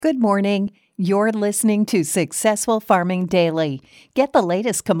Good morning. You're listening to Successful Farming Daily. Get the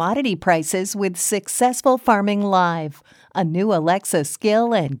latest commodity prices with Successful Farming Live, a new Alexa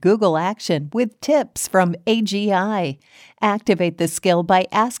skill and Google Action with tips from AGI. Activate the skill by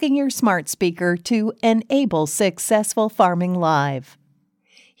asking your smart speaker to enable Successful Farming Live.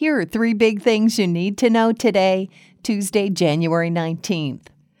 Here are three big things you need to know today, Tuesday, January 19th.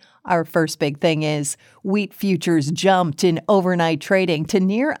 Our first big thing is wheat futures jumped in overnight trading to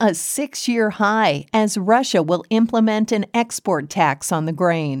near a 6-year high as Russia will implement an export tax on the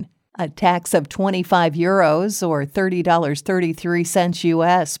grain. A tax of €25 or $30.33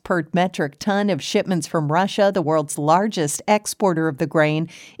 US per metric ton of shipments from Russia, the world's largest exporter of the grain,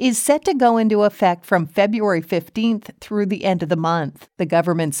 is set to go into effect from February 15th through the end of the month. The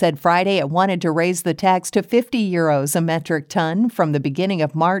government said Friday it wanted to raise the tax to €50 a metric ton from the beginning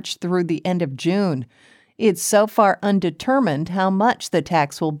of March through the end of June. It's so far undetermined how much the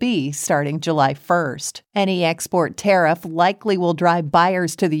tax will be starting July 1st. Any export tariff likely will drive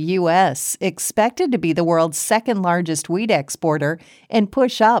buyers to the U.S., expected to be the world's second largest wheat exporter, and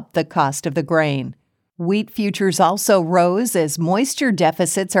push up the cost of the grain. Wheat futures also rose as moisture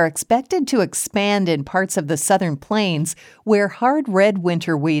deficits are expected to expand in parts of the southern plains where hard red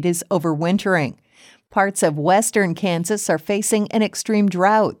winter wheat is overwintering. Parts of western Kansas are facing an extreme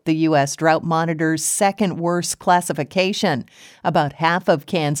drought, the U.S. Drought Monitor's second worst classification. About half of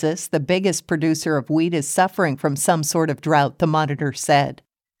Kansas, the biggest producer of wheat, is suffering from some sort of drought, the monitor said.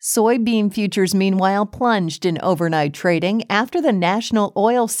 Soybean futures, meanwhile, plunged in overnight trading after the National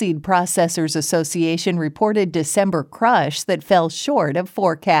Oilseed Processors Association reported December crush that fell short of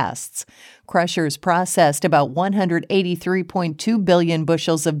forecasts. Crushers processed about 183.2 billion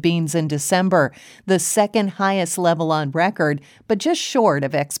bushels of beans in December, the second highest level on record, but just short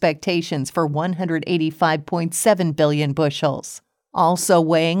of expectations for 185.7 billion bushels. Also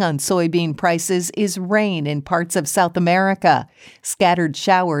weighing on soybean prices is rain in parts of South America. Scattered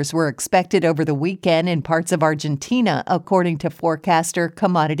showers were expected over the weekend in parts of Argentina, according to forecaster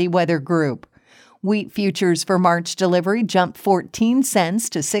Commodity Weather Group. Wheat futures for March delivery jumped 14 cents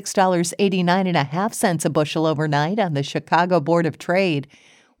to $6.89.5 a bushel overnight on the Chicago Board of Trade,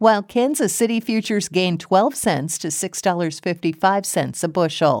 while Kansas City futures gained 12 cents to $6.55 a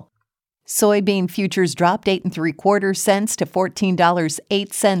bushel. Soybean futures dropped 8 3/4 cents to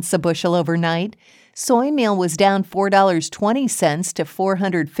 $14.08 a bushel overnight. Soy meal was down $4.20 to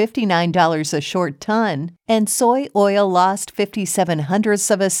 $459 a short ton, and soy oil lost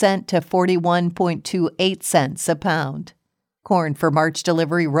 0.57 of a cent to 41.28 cents a pound. Corn for March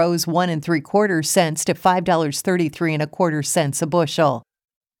delivery rose 1 3/4 cents to $5.33 a bushel.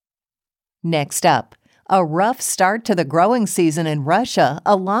 Next up, a rough start to the growing season in Russia,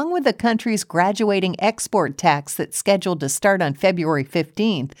 along with the country's graduating export tax that's scheduled to start on February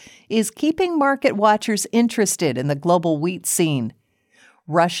 15th, is keeping market watchers interested in the global wheat scene.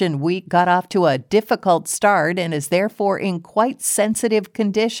 Russian wheat got off to a difficult start and is therefore in quite sensitive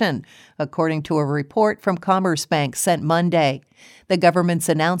condition, according to a report from Commerzbank sent Monday. The government's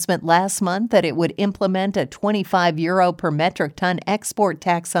announcement last month that it would implement a €25 per metric ton export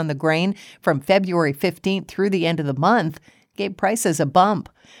tax on the grain from February 15th through the end of the month gave prices a bump.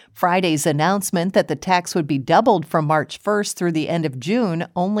 Friday's announcement that the tax would be doubled from March 1st through the end of June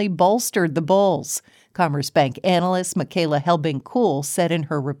only bolstered the bulls, Commerzbank analyst Michaela Helbing-Kuhl said in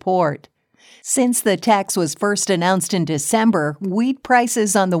her report. Since the tax was first announced in December, wheat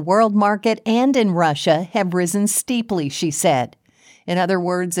prices on the world market and in Russia have risen steeply, she said. In other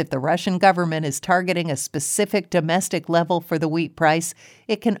words, if the Russian government is targeting a specific domestic level for the wheat price,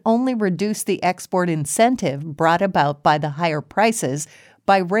 it can only reduce the export incentive brought about by the higher prices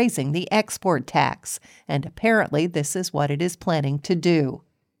by raising the export tax, and apparently this is what it is planning to do.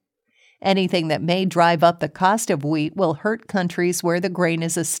 Anything that may drive up the cost of wheat will hurt countries where the grain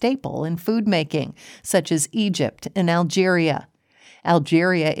is a staple in food making, such as Egypt and Algeria.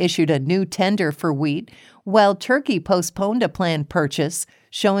 Algeria issued a new tender for wheat, while Turkey postponed a planned purchase,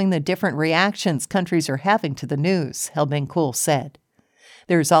 showing the different reactions countries are having to the news, Helbing-Kuhl said.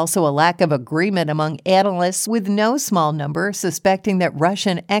 There's also a lack of agreement among analysts, with no small number suspecting that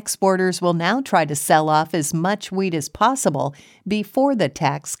Russian exporters will now try to sell off as much wheat as possible before the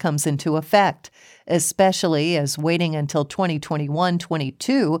tax comes into effect, especially as waiting until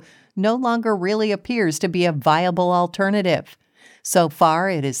 2021-22 no longer really appears to be a viable alternative. So far,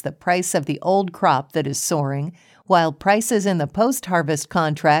 it is the price of the old crop that is soaring, while prices in the post-harvest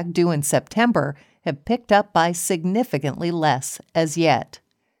contract due in September have picked up by significantly less as yet.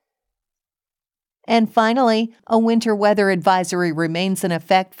 And finally, a winter weather advisory remains in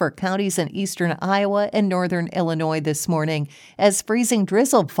effect for counties in eastern Iowa and northern Illinois this morning as freezing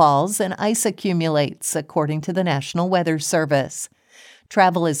drizzle falls and ice accumulates, according to the National Weather Service.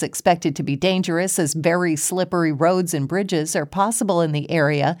 Travel is expected to be dangerous as very slippery roads and bridges are possible in the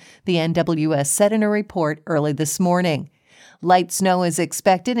area, the NWS said in a report early this morning. Light snow is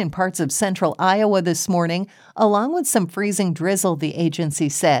expected in parts of central Iowa this morning, along with some freezing drizzle, the agency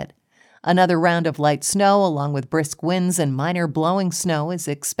said. Another round of light snow, along with brisk winds and minor blowing snow, is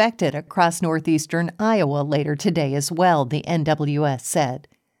expected across northeastern Iowa later today as well, the NWS said.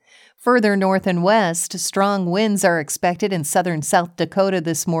 Further north and west, strong winds are expected in southern South Dakota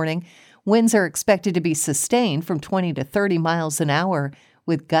this morning. Winds are expected to be sustained from 20 to 30 miles an hour,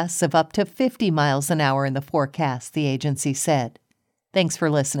 with gusts of up to 50 miles an hour in the forecast, the agency said. Thanks for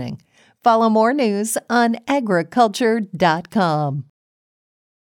listening. Follow more news on agriculture.com.